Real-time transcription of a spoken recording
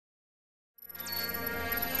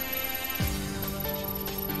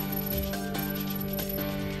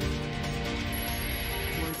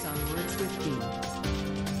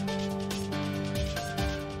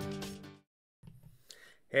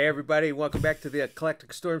Hey everybody, welcome back to the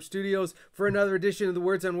Eclectic Storm Studios for another edition of the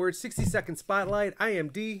Words on Words 60-second Spotlight. I am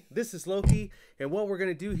D, this is Loki, and what we're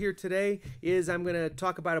going to do here today is I'm going to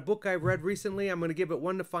talk about a book I've read recently. I'm going to give it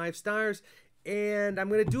 1 to 5 stars, and I'm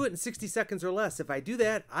going to do it in 60 seconds or less. If I do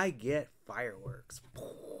that, I get fireworks.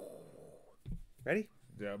 Ready?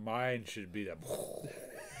 Yeah, mine should be the...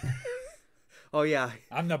 Oh yeah.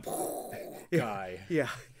 I'm the guy. Yeah.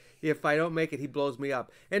 If I don't make it, he blows me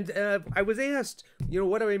up. And I was asked,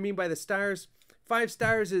 what do I mean by the stars? 5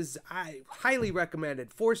 stars is highly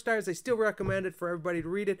recommended. 4 stars, I still recommend it for everybody to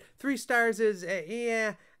read it. 3 stars is,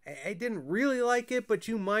 I didn't really like it, but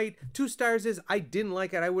you might. 2 stars is, I didn't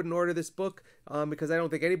like it. I wouldn't order this book because I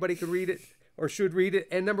don't think anybody could read it or should read it.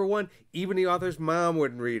 And number 1, even the author's mom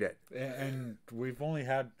wouldn't read it. And we've only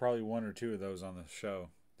had probably 1 or 2 of those on the show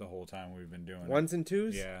the whole time we've been doing 1s and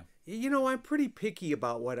 2s? Yeah. I'm pretty picky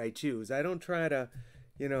about what I choose. I don't try to,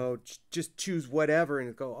 just choose whatever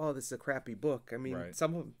and go, oh, this is a crappy book. I mean, right.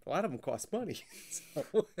 A lot of them cost money.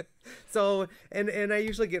 so and I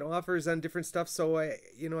usually get offers on different stuff. So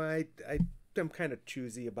I'm kind of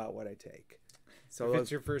choosy about what I take. So if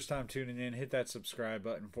it's your first time tuning in, hit that subscribe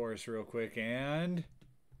button for us real quick. And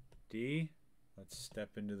D, let's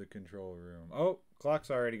step into the control room. Oh,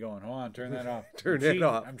 clock's already going. Hold on, turn that off. Turn it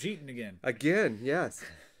off. I'm cheating again. Again, yes.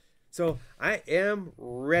 So I am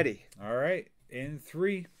ready. All right. In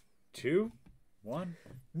 3, 2, 1.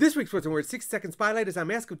 This week's Words on Words 60-second Spotlight is A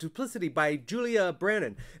Mask of Duplicity by Julia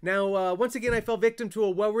Brannan. Now, once again, I fell victim to a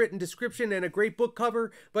well-written description and a great book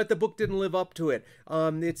cover, but the book didn't live up to it.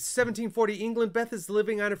 It's 1740 England. Beth is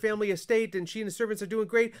living on her family estate, and she and the servants are doing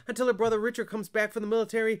great until her brother Richard comes back from the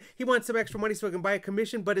military. He wants some extra money so he can buy a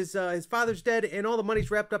commission, but his father's dead, and all the money's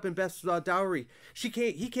wrapped up in Beth's dowry. He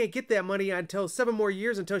can't get that money until 7 more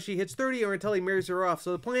years, until she hits 30 or until he marries her off.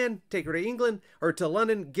 So the plan, take her to England or to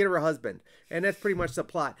London, get her a husband. And that's pretty much the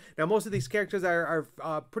plot. Now, most of these characters are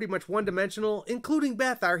pretty much one-dimensional, including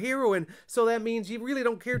Beth, our heroine, so that means you really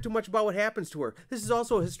don't care too much about what happens to her. This is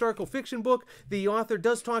also a historical fiction book. The author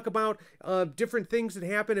does talk about different things that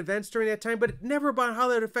happened, events during that time, but never about how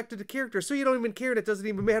that affected the character, so you don't even care, and it doesn't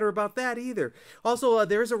even matter about that either. Also,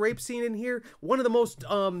 there is a rape scene in here, one of the most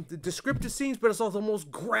descriptive scenes, but it's also the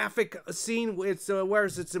most graphic scene,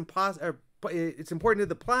 whereas it's important to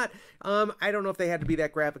the plot. I don't know if they had to be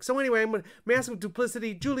that graphic. So anyway, I'm going to Mask of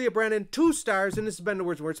Duplicity, Julia Brannan, 2 stars, and this has been the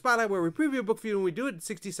Words on Words Spotlight, where we preview a book for you and we do it in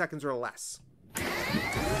 60 seconds or less.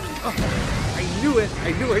 Oh, I knew it.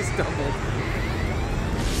 I knew I stumbled.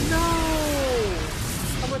 No!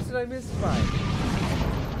 How much did I miss by?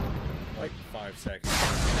 Like 5 seconds.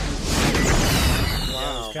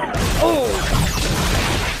 Wow.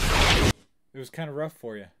 It was kind of rough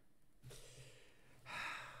for you.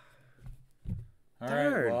 All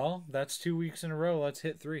Darn. right, well, that's 2 weeks in a row. Let's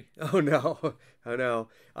hit 3. Oh no. Oh no.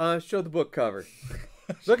 Show the book cover.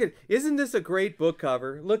 Isn't this a great book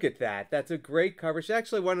cover? Look at that. That's a great cover. She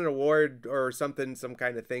actually won an award or something, some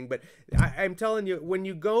kind of thing. But I'm telling you, when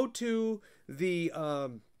you go to the,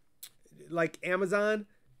 like Amazon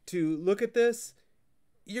to look at this,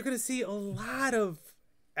 you're going to see a lot of,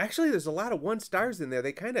 actually, there's a lot of 1 stars in there.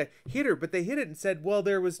 They kind of hit her, but they hit it and said, well,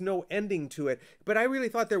 there was no ending to it. But I really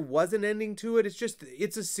thought there was an ending to it.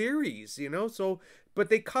 It's a series, so, but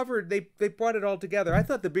they brought it all together. I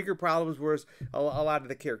thought the bigger problems was a lot of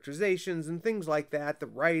the characterizations and things like that, the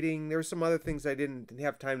writing. There were some other things I didn't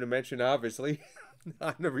have time to mention, obviously,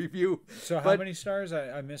 on the review. So how many stars?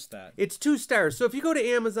 I missed that. It's 2 stars. So if you go to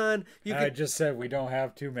Amazon, I just said we don't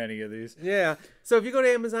have too many of these. Yeah. So if you go to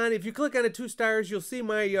Amazon, if you click on the 2 stars, you'll see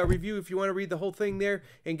my review if you want to read the whole thing there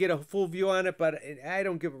and get a full view on it. But I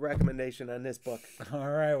don't give a recommendation on this book. All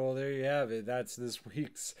right. Well, there you have it. That's this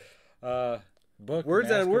week's book. Words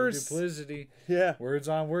Mask on of Words. Duplicity. Yeah. Words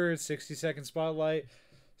on Words. 60-second Spotlight.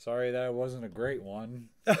 Sorry that wasn't a great one.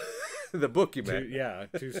 The book you meant.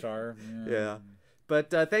 2 star. Yeah. But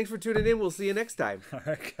thanks for tuning in. We'll see you next time. All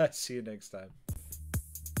right, guys. See you next time.